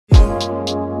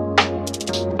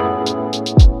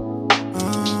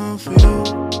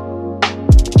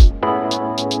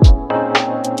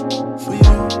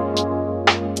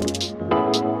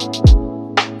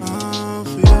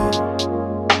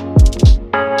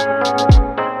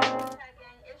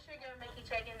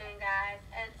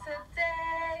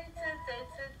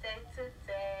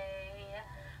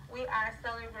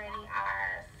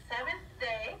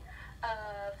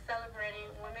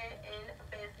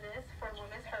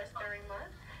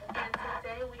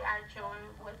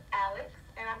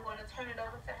to turn it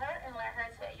over to her and let her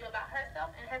tell you about herself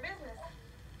and her business.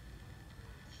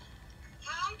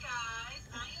 Hi guys,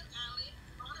 I am Alex,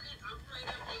 owner and operator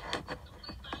of A2Z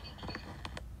Complete Body Care.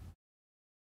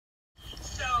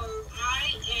 So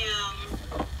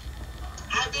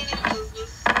I've been in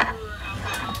business for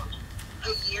about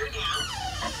a year now,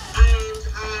 and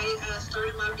I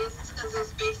started my business because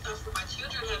it's based off of my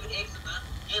children having eczema,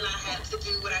 and I had to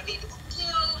do what I needed to do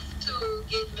to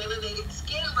get melanated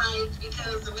skin right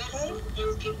because the medicine it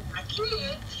was giving my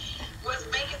kid was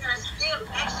making her skin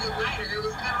actually lighter. It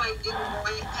was kind of like giving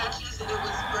white patches, and it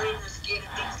was burning her skin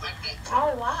and things like that.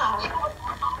 Oh, wow.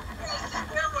 Yes, the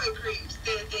steroid creams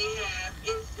that they have,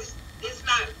 it's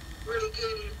not really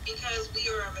good because we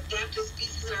are an adaptive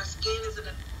species and our skin is an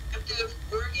adaptive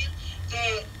organ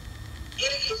that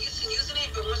it'll get used to using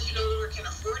it, but once you no longer can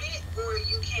afford it or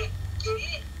you can't get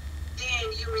it,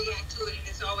 then you react to it and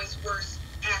it's always worse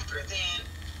after than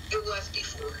it was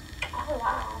before. Oh,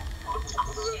 wow.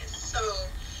 Yes, so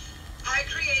I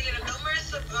created a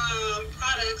numerous of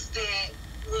products that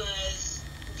was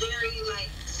very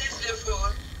sensitive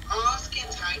for all skin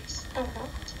types, and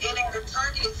they were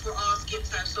targeted for all skin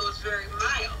types, so it's very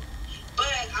mild.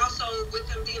 But also with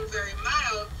them being very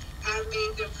mild, I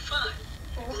made them fun.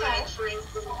 Like for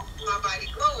instance, my body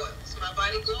glow oils. My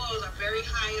body glow oils are very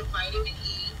high in vitamin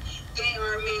E. They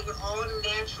are made with all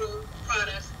natural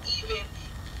products, even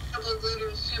double glitter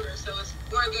and shimmer, so it's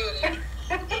organic.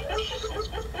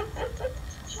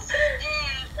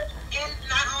 And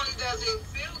not only does it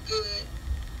feel good,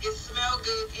 it smells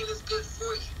good and it's good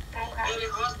for you. And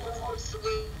it also helps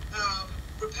with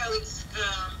repelling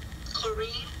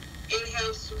chlorine. It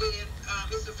helps with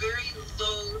it's a very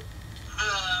low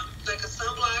like a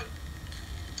sunblock,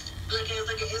 like it has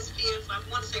like an SPF, I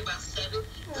want to say about 7,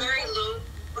 very low,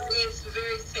 but it's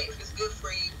very safe. It's good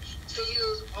for you to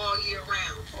use all year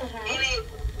round. And it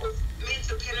was meant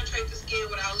to penetrate the skin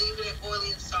without leaving it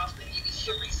oily and soft and you be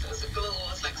shimmery. So it's a glow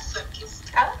oil. It's like a sun kiss.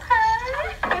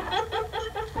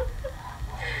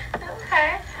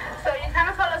 Okay. So you kind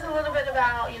of told us a little bit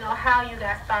about, how you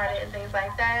got started and things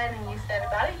like that, and you said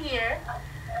about a year.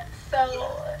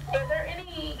 So is there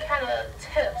any kind of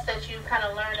tips that you kind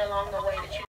of learned along the way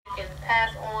that you can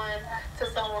pass on to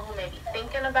someone who may be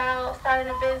thinking about starting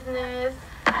a business?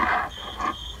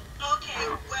 Okay,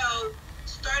 well,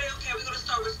 we're going to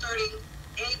start with starting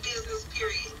a business,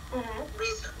 period.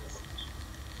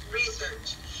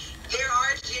 Research. There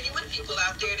are genuine people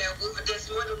out there that's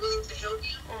more than willing to help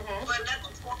you, but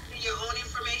nothing's more than your own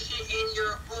information and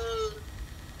your own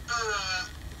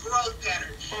growth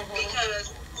pattern.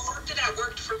 Because something that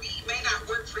worked for me may not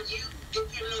work for you,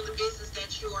 depending on the business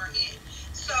that you are in.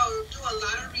 So do a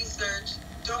lot of research.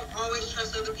 Don't always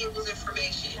trust other people's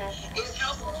information. It's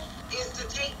helpful is to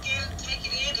take it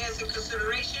in as a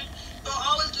consideration, but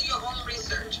always do your own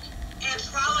research. And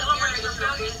trial and error is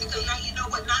your best because now you know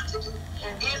what not to do.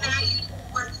 And now you know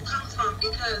where you come from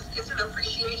because it's an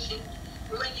appreciation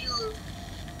when you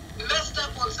messed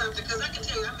up on something. Because I can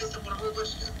tell you, I messed up on a whole bunch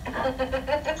of stuff.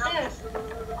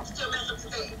 Still mess up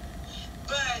today.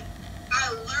 But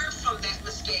I learned from that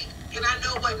mistake. And I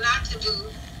know what not to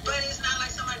do. But it's not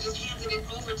like somebody just handed it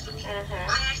over to me.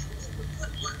 I actually did the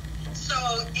footwork. So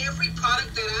every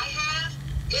product that I have,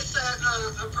 it's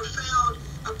a profound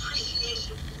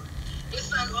appreciation for it. It's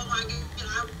like, oh my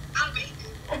God, I made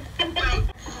it. Like,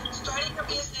 starting a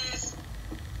business,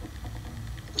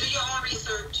 do your own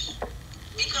research,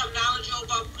 become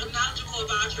knowledgeable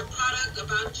about your product,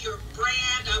 about your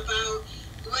brand, about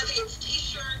whether it's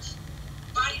t-shirts,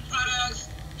 body products,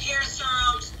 hair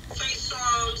serums, face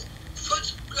serums,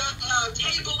 foot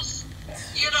tables.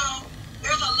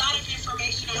 There's a lot of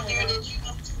information out there that you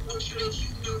have to make sure that you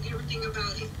know everything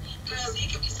about it. Because it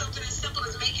can be something as simple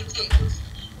as making tables.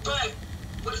 But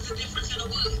what is the difference in the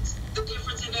woods? The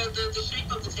difference in the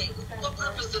shape of the table? What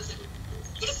purpose does it have?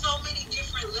 There's so many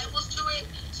different levels to it.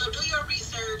 So do your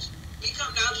research,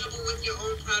 become knowledgeable with your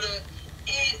own product,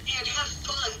 and have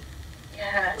fun.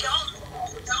 Yeah.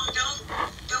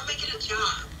 Don't make it a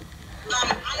job.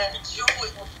 Like, I enjoy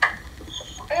it.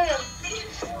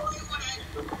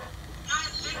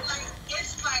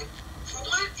 It's like, for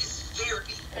one, it's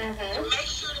therapy. Make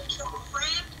sure that your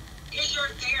friend is your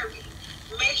therapy.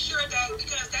 Make sure that,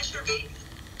 because that's your baby.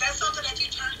 That's something that you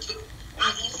turn to.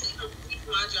 I easily complete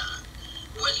my job,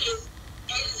 which is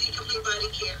A2Z Complete Body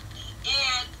Care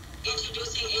and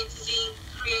introducing A2Z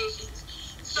Creations.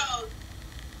 So,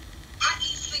 I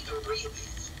eat, sleep, and breathe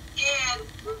this. And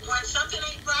when something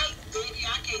ain't right, baby,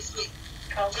 I can't sleep.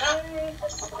 Okay.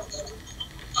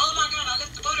 Oh my God, I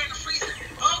left the butter in the freezer.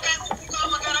 Oh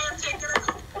my God, I gotta take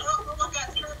that. Oh my God,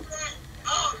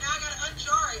 oh, now I gotta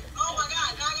unjar it. Oh my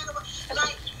God, now I gotta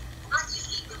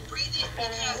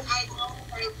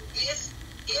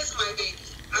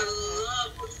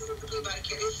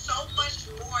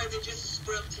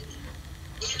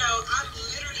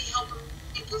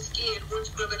with skin one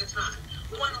scrub at a time,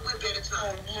 one whip at a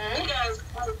time. Because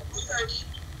I research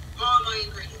all my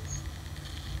ingredients.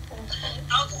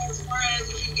 Also, as far as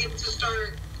if you get to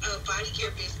start a body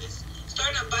care business,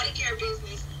 starting a body care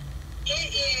business,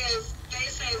 it is, they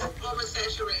say it's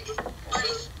oversaturated, but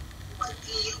it's what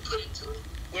you put into it.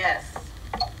 Yes.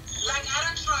 Like, I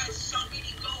done tried so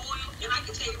many glow oil, and I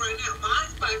can tell you right now,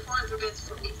 mine's by far the best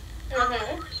for me.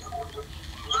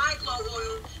 My glow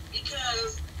oil,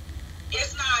 because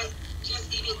it's not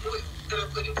just any oil that I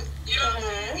put in it. You know what I'm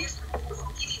saying? It's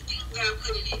anything that I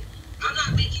put in it. I'm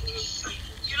not making you shiny.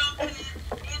 You know what I'm saying?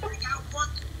 And like, I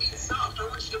want you to be soft. I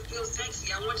want you to feel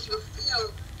sexy. I want you to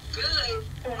feel good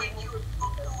when you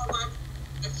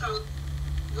and so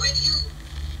when you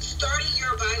starting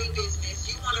your body business,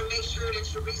 you want to make sure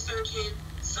that you're researching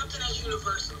something that's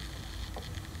universal.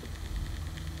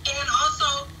 And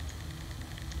also,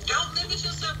 don't limit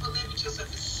yourself, but limit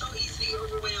yourself. It's so easy to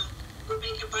overwhelm with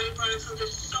making body products, so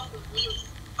there's so many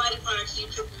body products you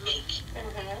could make.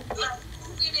 Like,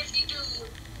 even if you do,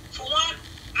 for one,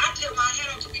 I tip my head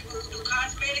off to people who do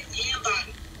cosmetics and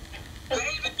body.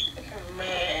 Baby.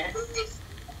 Man.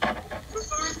 As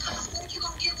far as cosmetic, you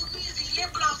gonna get with me is a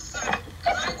lip gloss, son.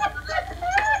 Cause I ain't gonna let you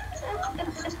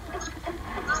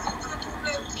I'm gonna do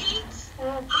lip tints. I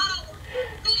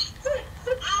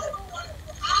don't want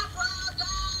eyebrow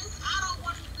dyes. I don't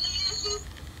want lashes.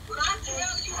 But I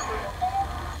tell you,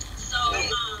 so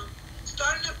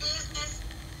starting a business,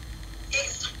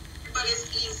 but it's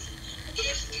easy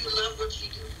if you love what you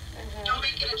do. Don't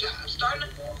make it a job. Starting a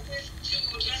business to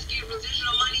just get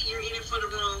residual money, you're in it for the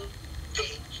wrong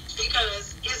thing,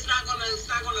 because it's not gonna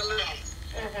last.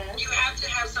 You have to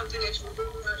have something that you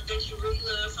really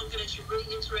love, something that you're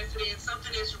really interested in,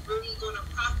 something that's really gonna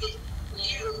profit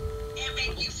you and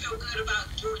make you feel good about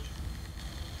doing it.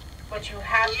 But you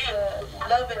have to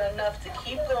love it enough to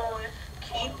keep going,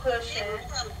 keep pushing.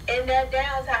 In that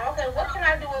downtime, okay, what can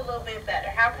I do a little bit better?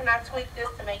 How can I tweak this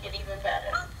to make it even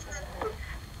better?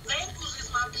 Labels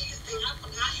is my biggest thing. I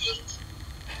hate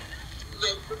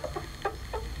labels.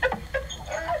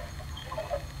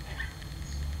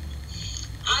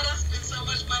 I done spent so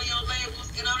much money on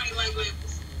labels, and I don't even like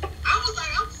labels. I was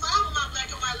like, I'm fine with my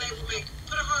black and white label maker.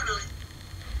 Put a heart on it.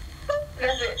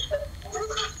 That's it.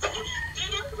 Then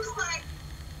it was like,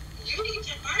 you need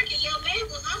to market your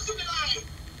labels. I'm sitting like,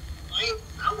 labels?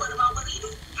 I'm worried about what it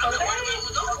is. I'm not worried about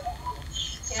what's on.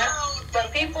 Yeah.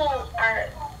 But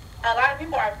a lot of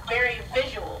people are very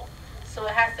visual, so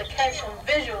it has to catch them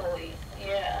visually.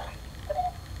 Yeah.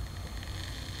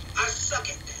 I suck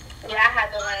at that. Yeah, I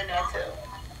had to learn that too.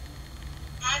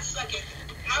 I suck at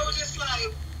that. I was just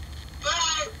like,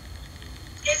 but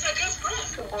it's a good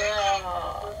spread.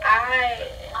 Well,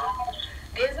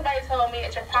 somebody told me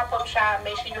at your pop-up shop,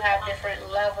 make sure you have different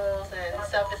levels and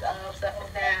stuff is up, stuff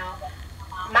is down.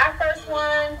 My first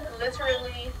one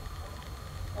literally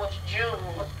was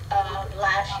June of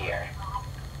last year.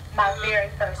 My very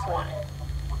first one.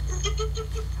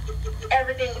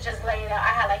 Everything was just laid out.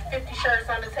 I had like 50 shirts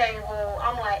on the table.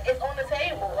 I'm like, it's on the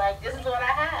table. Like, this is what I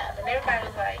have. And everybody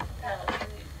was like, no,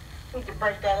 you need to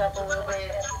break that up a little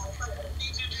bit.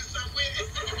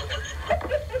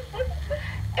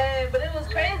 But it was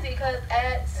crazy because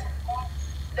at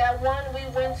that one we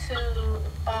went to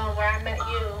where I met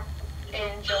you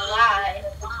in July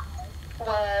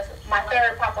was my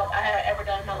third pop-up I had ever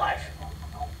done in my life.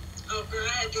 Oh, girl,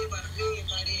 I had did about $1 million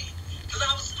by then. Because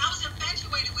I was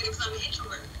infatuated with it because I'm an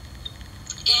introvert.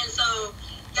 And so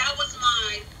that was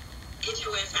my get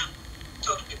your ass out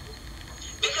talk to people.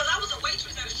 Because I was a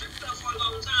waitress at a strip club for a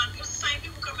long time. It was the same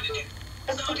people coming in there.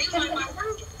 So these were like my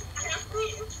friends. I have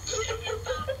friends. And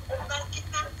so like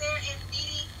getting out there and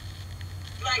meeting,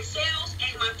 like sales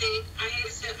ain't my thing. I hate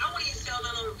to sell. I wouldn't even sell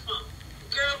none on the phone.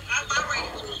 Girl, my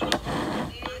rating was low.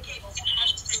 I can't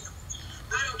sell.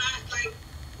 I do not like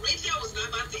retail was not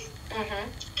my thing.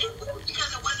 Because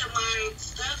it wasn't my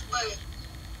stuff, but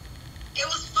it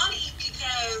was funny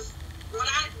because when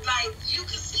I like you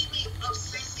could see me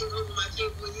obsessing over my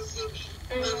table when you see me.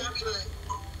 Like I'd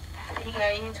be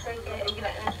like, you tweak it,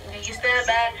 and you stand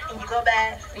back, and you go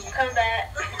back, and you come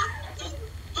back.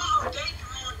 oh, they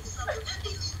on to something. Let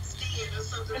me stand or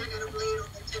something. I got a blade on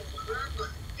the table.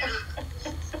 But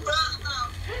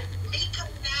me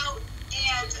coming out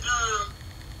and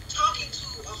talking to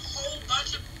a whole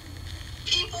bunch of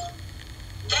people,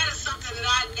 that is something that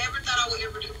I never thought I would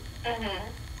ever do. I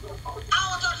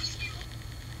don't talk to these people.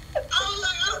 I was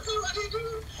like, I don't know what they do.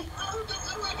 Oh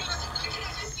my gosh, I can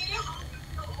just sit at home and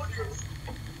no orders.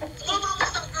 My mama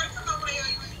said, girl, you know what the hell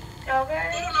you mean. Okay.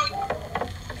 They don't know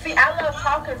you. See, I love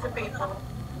talking to people,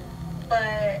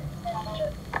 but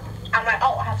I'm like,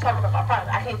 oh, I have to talk about my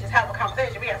product. I can't just have a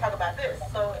conversation. We gotta talk about this.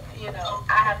 So, you know,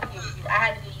 I had to get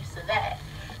used to that.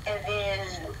 And then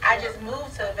I just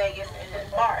moved to Vegas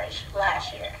in March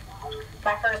last year.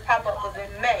 My first pop-up was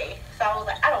in May. So I was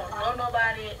like, I don't know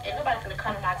nobody. Ain't nobody finna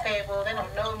come to my table. They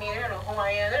don't know me. They don't know who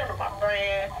I am. They don't know my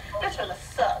brand. It's finna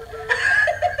suck. Let me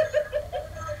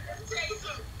tell you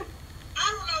something. I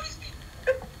don't know these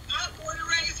people. I'm born and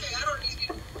raised here. I don't know these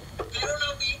people. They don't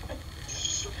know me.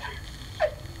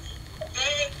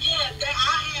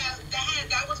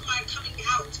 That was my coming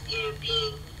out and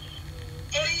being,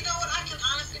 and you know what, I can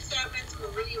honestly say I've met some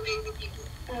really amazing people.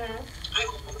 Mm-hmm. I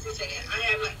can honestly say that. I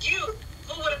have like you,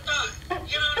 who would have thought?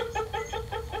 You know what I'm saying?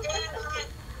 And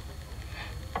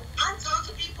I talk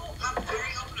to people, I'm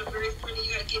very open, I'm very friendly,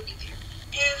 you gotta get me there.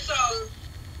 And so,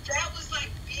 that was like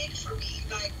big for me.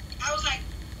 Like, I was like,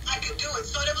 I could do it.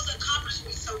 So that was an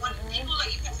accomplishment. So when people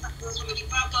like, you have to do so many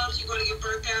pop-ups, you're gonna get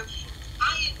burnt out.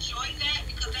 I enjoy that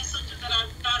because that's something that I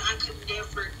thought I could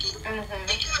never do. Mm-hmm.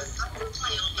 Because I'm a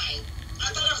clown, like, I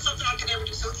thought it was something I could never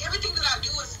do. So everything that I do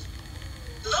is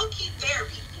low-key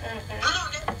therapy. Mm-hmm. I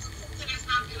don't ever do something that's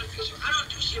not beneficial. I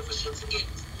don't do shit for shits and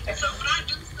giggles. So when I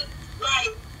do something,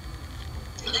 like,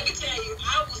 let me tell you,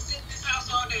 I will sit in this house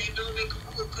all day and don't make a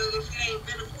move because if it ain't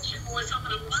beneficial or something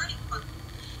I'm learning from.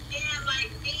 And like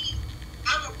me,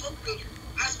 I'm a book reader.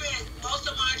 I spent most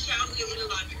of my childhood in the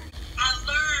library. I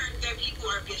learned that people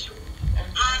are visual.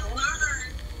 I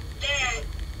learned that,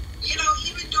 you know,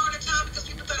 even during the time, because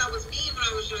people thought I was mean when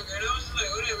I was younger, and I was just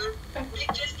like, whatever,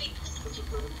 just be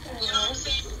people. You know what I'm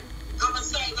saying? I'm going to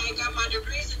say, like, I got my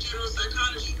degrees in general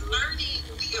psychology, learning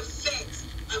the effects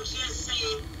of just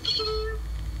saying, you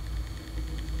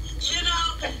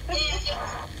know,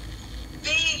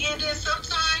 and then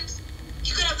sometimes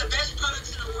you could have the best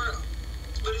products in the world,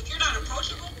 but if you're not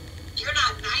approachable, you're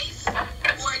not nice,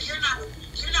 or you're not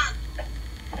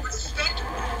respectful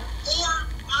or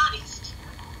honest.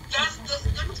 That's this.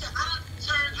 Let me tell you,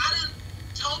 I done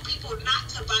told people not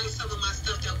to buy some of my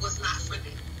stuff that was not for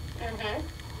them. Mm-hmm. And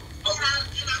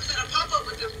I said a pop up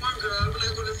with this one girl. I'm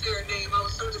not going to say her name. I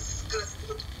was so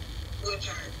disgusted with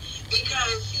her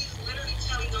because she's literally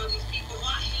telling all these people, "Oh,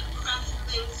 I handcrafted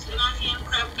this and I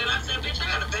handcrafted." I said, "Bitch, I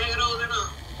got a bag of those and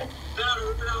all. Then I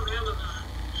ordered on Amazon."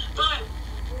 But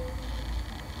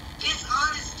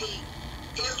dishonesty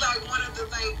is like one of the,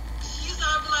 like, she's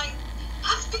like,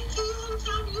 I speak to you all the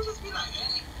time and you just be like,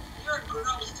 hey, you're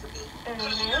gross to me.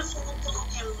 Because you're just going to go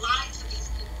and lie to these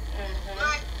people. Mm-hmm.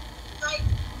 Like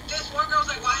this one girl's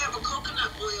like, well, I have a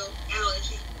coconut oil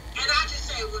allergy. And I just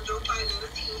say, well, don't buy none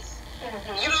of these.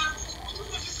 Mm-hmm. You know what I'm saying?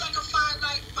 Even if it's like a fine,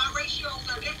 like, my ratios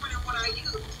are different than what I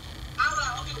use. I'm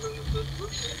like, okay, well, you could do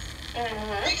this.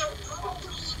 Mm-hmm. Because most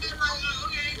people have been like,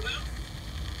 oh, okay, well,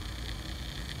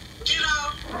 you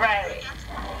know, right.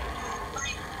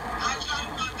 Like, I try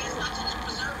my best not to use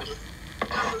preservatives.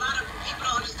 Because a lot of people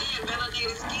don't understand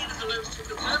melanated skin is allergic to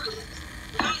preservatives,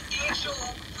 not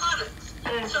actual products.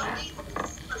 Mm-hmm. So these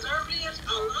preservatives,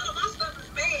 a lot of my stuff is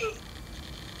made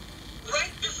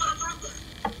right before the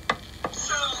pop-up.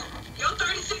 So, your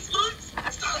 36 months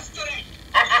starts today.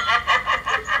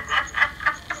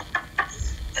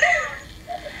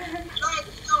 Like,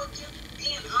 you know, just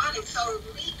being honest. So,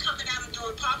 me coming out and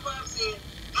doing pop-ups, and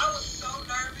I was so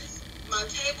nervous. My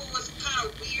table was kind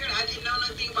of weird. I didn't know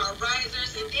nothing about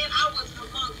risers. And then I was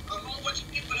among a whole bunch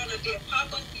of people that have did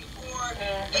pop-ups before.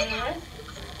 Mm-hmm. They got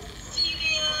see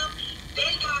them.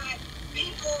 They got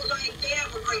people, like, they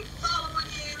have a great following.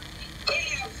 They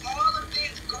have all of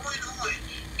this going on.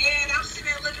 And I'm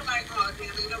sitting there looking like, oh, damn,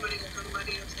 ain't nobody gonna come to my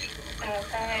damn table.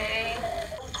 Okay.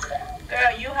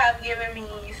 Girl, you have given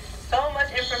me so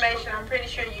much information. I'm pretty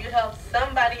sure you helped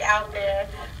somebody out there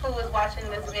who is watching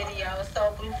this video.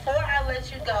 So before I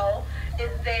let you go,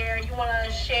 is there, you want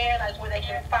to share, like, where they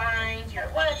can find your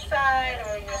website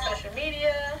or your social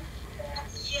media?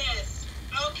 Yes.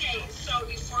 Okay, so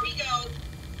before we go,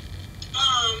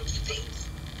 two things.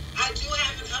 I do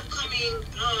have an upcoming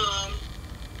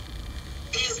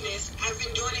business. I've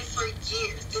been doing it for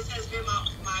years. This has been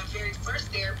my very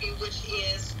first therapy, which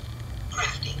is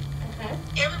crafting.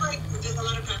 Mm-hmm. Everybody, there's a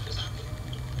lot of crafters out there.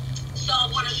 So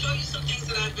I want to show you some things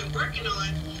that I've been working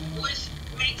on, which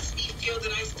makes me feel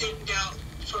that I stand out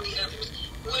from the others,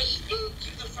 which is,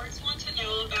 you're the first one to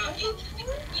know about A2Z.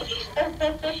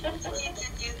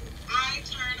 I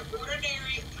turn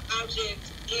ordinary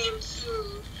objects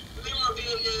into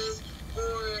memorabilia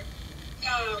or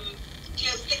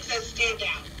just things that stand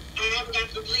out. I haven't got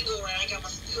the lingo right. I got my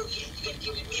skill yet. You got to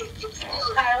give me a minute. Give me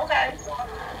skill. Okay.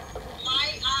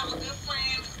 I have a good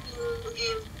friend who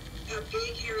is a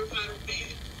big Harry Potter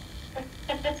fan.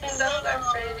 Those are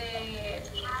pretty.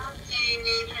 I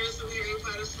made her some Harry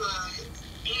Potter slides.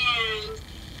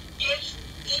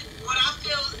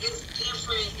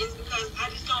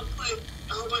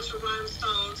 bunch of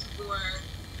rhinestones or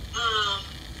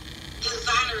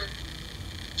designer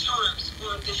charms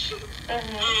on the shoe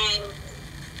and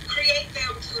create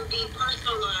them to be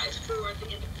personalized for the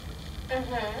individual.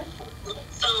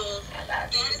 So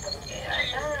that is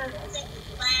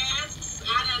masks. I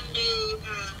done made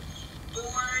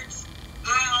boards. I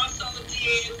also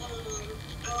did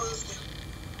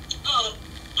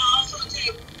I also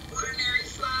take ordinary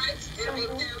slides and make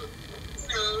them, you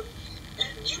know, and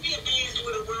you'd be amazed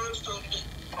what a rhinestone is.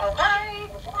 Okay.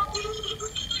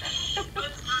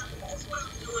 But that's what I'm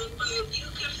doing. But you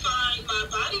can find my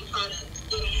body products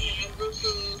that I have, which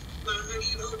is my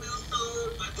honey and oatmeal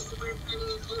soap, my turmeric honey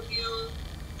and oatmeal,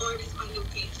 or it's my new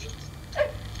paintings.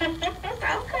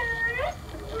 Okay.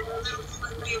 Little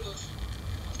fun labels.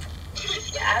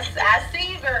 I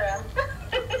see, girl.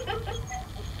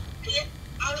 Yeah,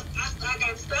 I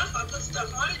got stuff. I put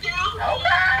stuff on it now.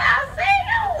 Okay, I see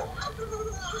you.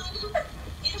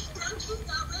 Instructions,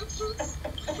 directions.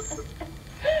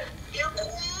 There it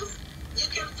is. You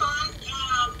can find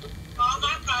all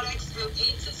my products at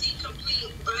A2Z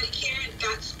Complete Body Care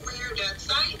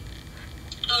 .square.site.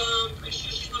 Pretty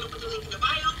sure she's going to put the link in the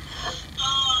bio.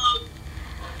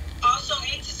 Also,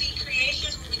 A2Z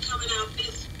Creations will be coming out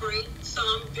this spring. So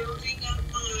I'm building up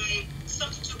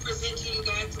something to present to you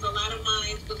guys with a lot of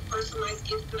mine with personalized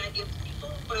gifts that I give to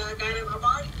people. But I've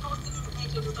already posted it. I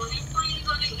just don't have friends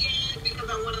on it yet because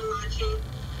I want to launch it.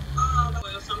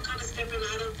 So I'm kind of stepping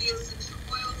out of the essential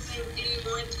oils and getting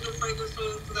more into the fragrance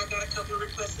oils because I got a couple of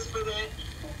requests for that.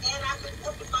 And I've been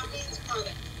up with my men's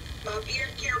products, my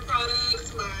beard care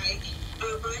products, my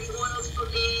body oils for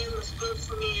men, my scrubs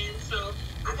for men. So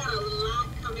I got a lot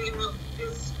coming out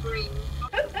this spring.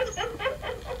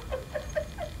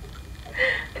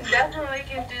 Definitely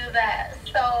can do that.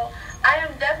 So I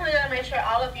am definitely going to make sure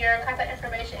all of your contact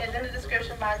information is in the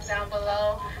description box down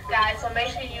below, guys. So make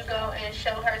sure you go and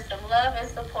show her some love and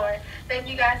support. Thank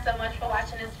you guys so much for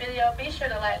watching this video. Be sure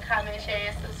to like, comment, share,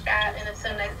 and subscribe. And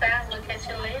until next time, we'll catch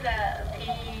you later.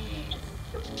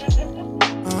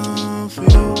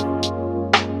 Peace.